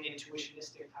is plain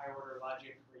intuitionistic higher order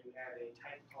logic where you have a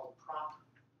type called prop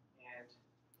and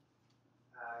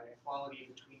an equality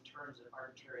between terms of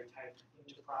arbitrary type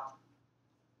into prop.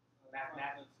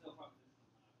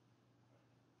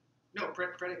 No,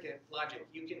 predicate logic.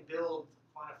 You can build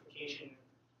quantification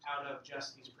out of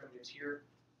just these primitives here.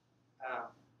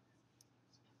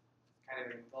 Kind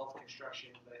of an involved construction,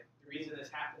 but the reason this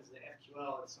happens in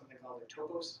FQL is something called a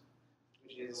topos,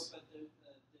 which is...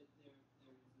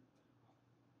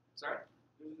 Sorry?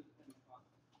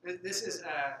 This is,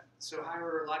 so higher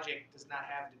order logic does not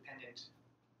have dependent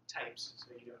types,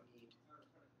 so you don't need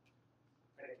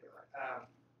predicate logic.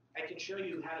 I can show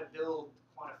you how to build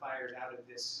quantifiers out of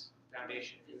this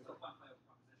foundation.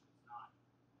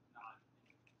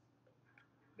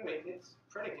 No, it's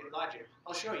predicate logic.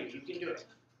 I'll show you. You can do it.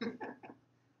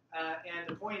 And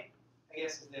the point, I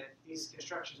guess, is that these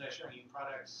constructions I've shown you,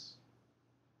 products,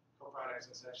 co-products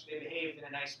and such, they behave in a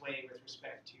nice way with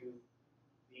respect to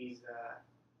these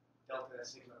delta,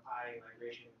 sigma, pi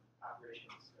migration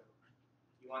operations. So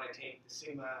you want to take the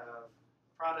sigma of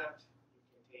product, you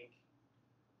can take,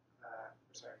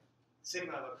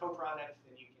 sigma of a coproduct,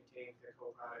 then you can take the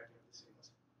coproduct of the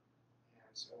sigmas,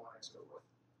 and so on and so forth.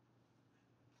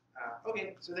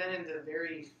 Okay, so then in the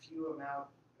very few amount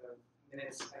of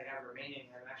minutes I have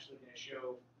remaining, I'm actually going to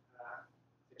show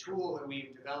the tool that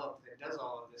we've developed that does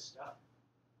all of this stuff.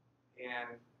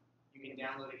 And you can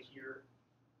download it here.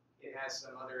 It has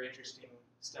some other interesting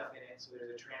stuff in it. So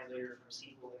there's a translator from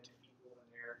SQL into FQL in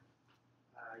there.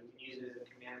 You can use it as a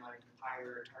command line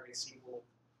compiler, target SQL,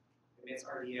 emits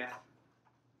RDF.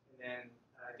 And then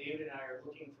David and I are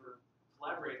looking for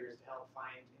collaborators to help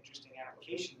find interesting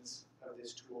applications of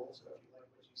this tool. So if you like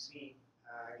what you see,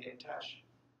 get in touch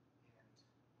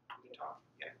and we can talk.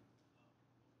 Yeah.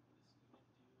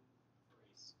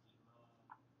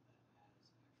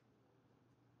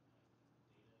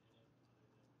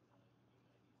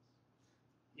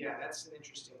 Yeah, that's an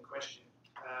interesting question.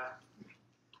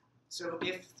 So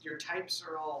if your types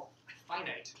are all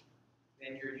finite,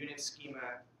 then your unit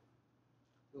schema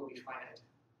will be finite.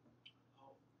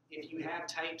 If you have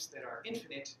types that are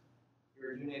infinite,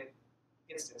 your unit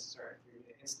instance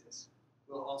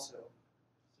will also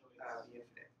be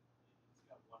infinite. It's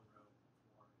got one row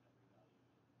for every value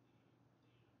in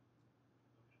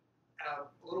the data.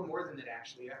 A little more than that,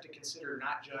 actually. You have to consider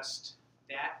not just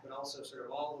that, but also sort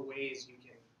of all the ways you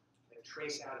can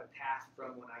trace out a path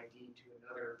from one ID to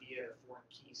another via the foreign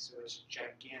keys. So it's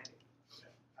gigantic. Okay.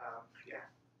 Yeah.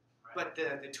 Right. But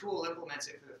the tool implements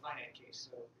it for the finite case.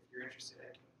 So if you're interested,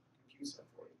 I can compute some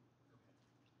for you.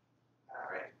 All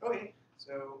right. Okay.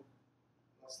 So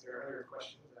unless there are other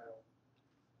questions, I'll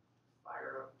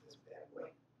fire up this bad boy.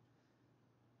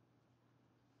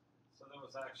 So there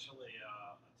was actually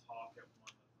a talk at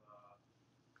one of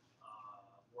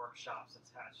the workshops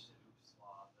attached to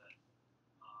OOPSLaw that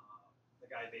the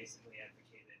guy basically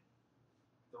advocated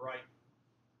the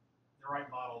right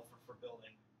model for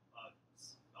building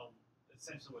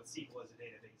essentially what SQL is a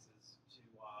database is to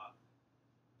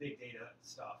big data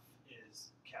stuff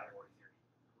is category theory.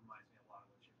 It reminds me a lot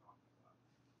of what you're talking about.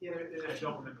 Yeah, I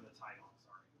don't remember the title. I'm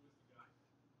sorry. Who was the guy?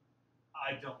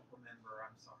 I don't remember.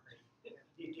 I'm sorry.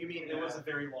 You mean It was a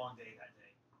very long day that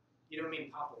day. you don't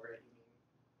mean Popple, right? You mean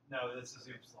No, this is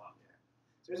OOPSLaw.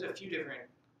 so there's a few different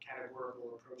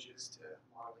categorical approaches to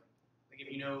modeling. Like if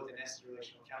you know the nested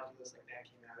relational calculus, like that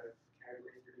came out of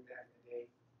category theory back in the day.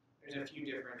 There's a few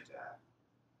different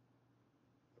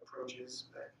approaches,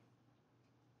 but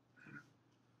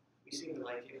we seem to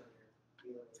like it when you're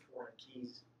dealing with foreign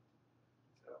keys.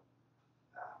 So,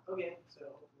 okay, so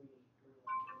hopefully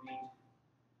everyone can read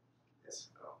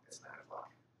this. Oh, it's 9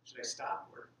 o'clock. Should I stop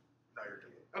or? No, you're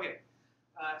doing it. Okay,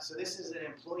 so this is an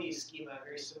employee schema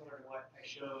very similar to what I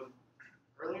showed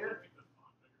earlier. Make the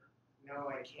font bigger. No,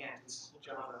 I can't. It's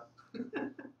Java.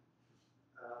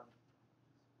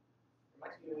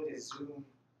 Reminds me of what is Zoom.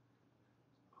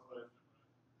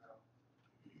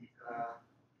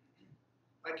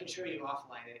 I can show you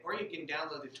offline, or you can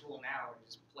download the tool now and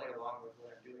just play along with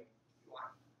what I'm doing if you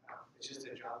want. It's just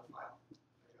a Java file, a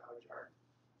Java jar.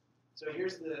 So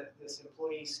here's this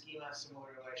employee schema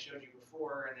similar to what I showed you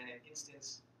before, and then an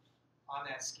instance on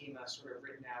that schema sort of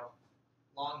written out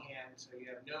longhand. So you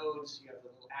have nodes, you have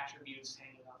the little attributes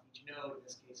hanging off each node. In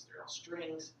this case, they're all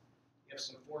strings. You have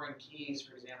some foreign keys,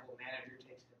 for example, manager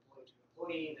takes an employee to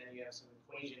employee, and then you have some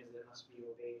equations that must be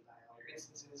obeyed by all your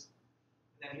instances.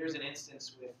 And then here's an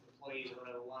instance with employees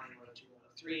 101, 102,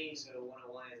 103. So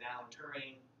 101 is Alan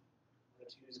Turing,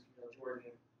 102 is Camille Jordan,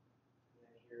 and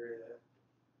then here are the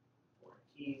foreign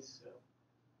keys. So you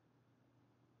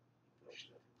push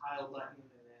the compile button,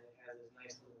 and then it has this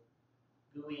nice little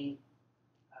GUI.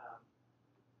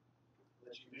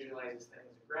 Lets you visualize this thing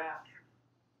as a graph.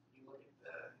 You look at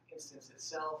the instance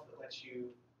itself. It lets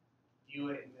you view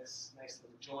it in this nice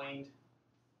little joined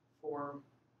form.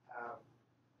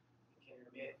 You can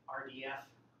emit RDF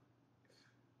if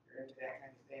you're into that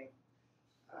kind of thing.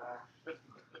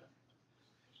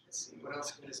 Let's see, what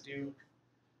else can this do?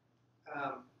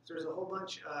 So there's a whole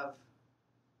bunch of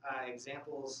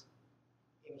examples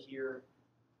in here.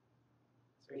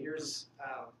 So here's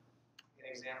an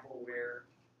example where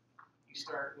you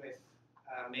start with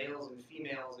males and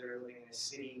females that are living in a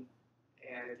city,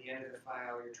 and at the end of the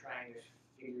file, you're trying to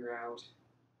figure out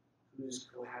who's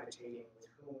cohabitating with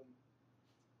whom.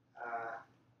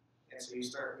 And so you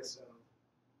start with some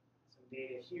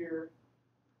data here,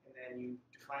 and then you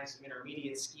define some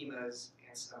intermediate schemas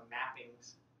and some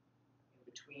mappings in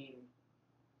between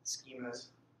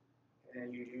schemas, and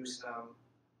then you do some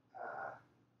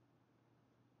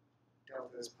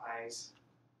deltas, pi's,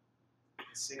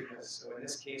 and sigmas. So in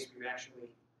this case, we've actually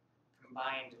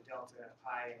combined a delta, a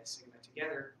pi, and a sigma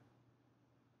together.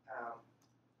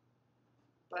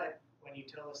 But when when you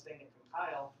tell this thing to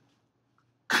compile,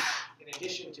 in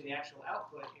addition to the actual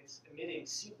output, it's emitting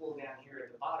SQL down here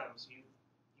at the bottom. So you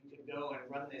could go and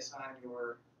run this on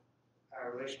your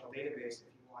relational database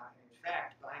if you want. And in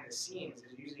fact, behind the scenes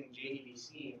is using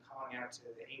JDBC and calling out to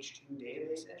the H2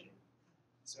 database engine.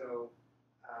 So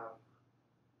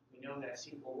we know that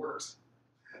SQL works.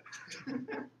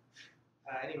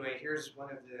 Anyway, here's one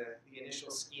of the initial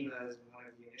schemas and one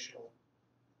of the initial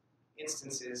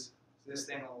instances. So this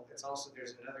thing will, it's also,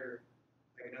 there's another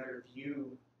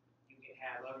view you can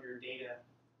have of your data.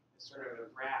 It's sort of a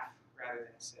graph rather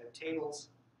than a set of tables.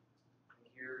 And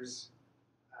here's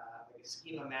like a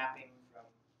schema mapping from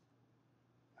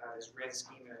this red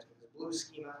schema to this blue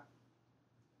schema.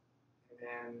 And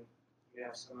then you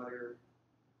have some other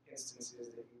instances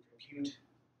that you compute.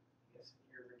 Yes,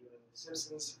 here we're doing The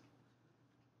Simpsons.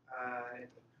 And at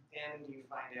the end, you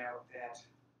find out that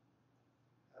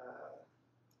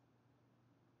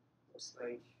looks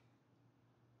like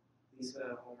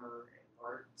Lisa, Homer, and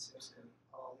Bart Simpson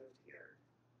all live together,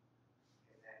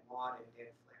 and that Maude and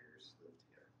Ned Flanders live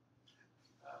together.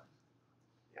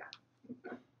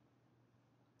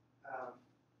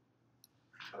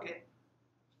 Okay,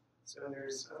 so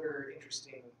there's other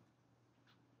interesting.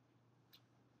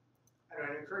 I don't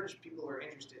know, I encourage people who are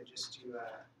interested just to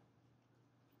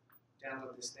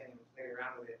download this thing and play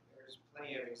around with it. There's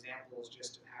plenty of examples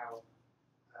just of how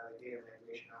the data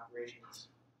migration operations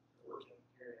are working.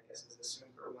 Here, I guess, is the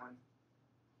Sunker one.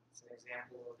 It's an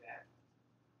example of that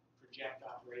project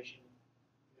operation.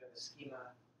 You have a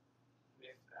schema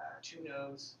with 2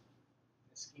 nodes.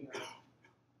 The schema,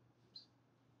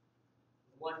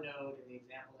 one node in the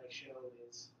example I showed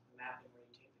is the mapping where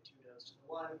you take the 2 nodes to the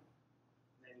one,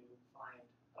 and then you find,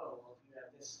 oh, well, if you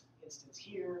have this instance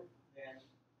here, then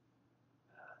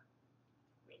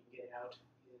what you get out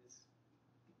is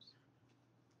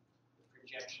the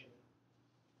projection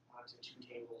onto 2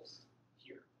 tables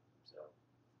here. So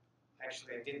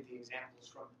actually, I did the examples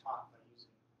from the talk by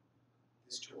using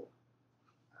this tool.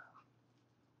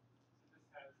 So this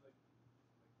has like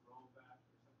rollback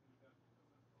or something like that. Because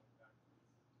that's rolling backwards.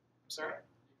 I'm sorry?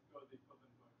 You could go the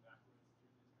equivalent going backwards through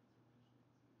these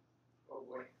transformations. Oh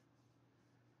boy.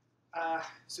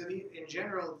 So in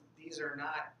general, these are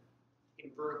not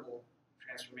invertible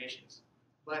transformations,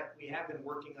 but we have been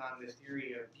working on the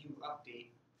theory of view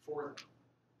update for them.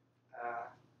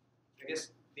 I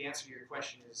guess the answer to your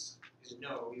question is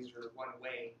no, these are one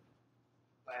way,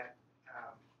 but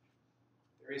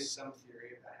there is some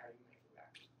theory about how you might go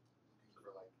back. These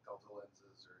are like delta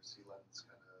lenses or C lens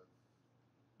kind of.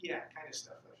 Yeah, kind of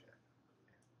stuff like that.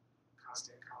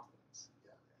 Constant complements.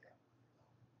 Yeah.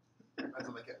 Depends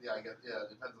on the it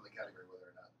depends on the category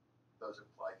whether or not those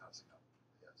imply constant complement.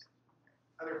 Yes.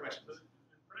 Other questions? But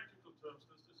in practical terms,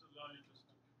 does this allow you just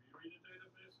to query the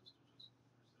databases to just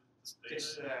present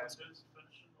this data in a condensed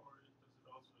fashion, or does it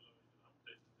also allow you to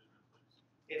update the database?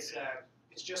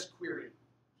 It's just query.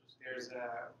 There's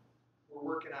we're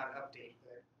working on update,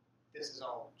 but this is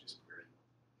all just query.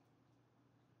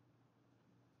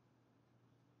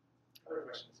 Other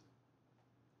questions?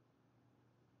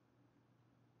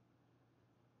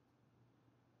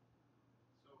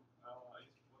 So I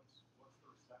guess what's the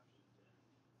reception been?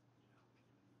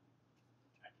 In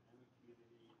the academic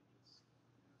community? Is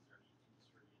there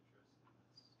any industry interest in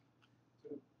this? So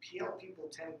PL people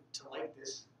tend to like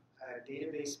this.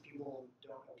 Database people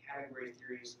don't know category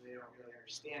theory, so they don't really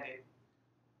understand it.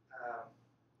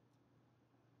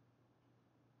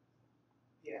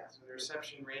 Yeah, so the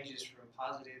reception ranges from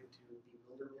positive to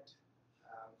bewilderment.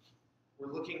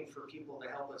 We're looking for people to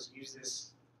help us use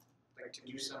this, like to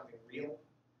do something real.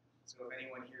 So if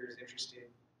anyone here is interested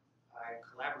in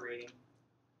collaborating,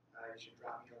 you should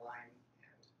drop me a line,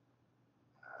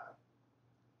 and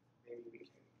maybe we can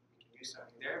do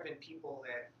something. There have been people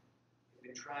that have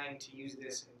been trying to use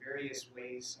this in various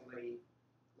ways. Somebody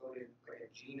loaded like a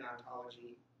gene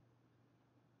ontology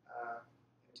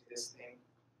into this thing.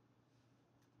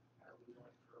 We've been doing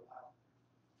it for a while.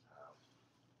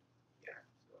 Yeah,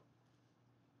 so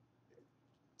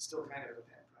it's still kind of a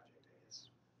pet project, I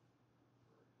guess.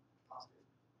 Positive.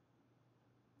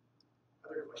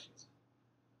 Other questions?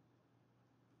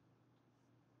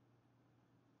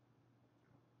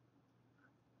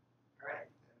 All right,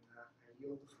 then I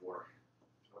yield the floor.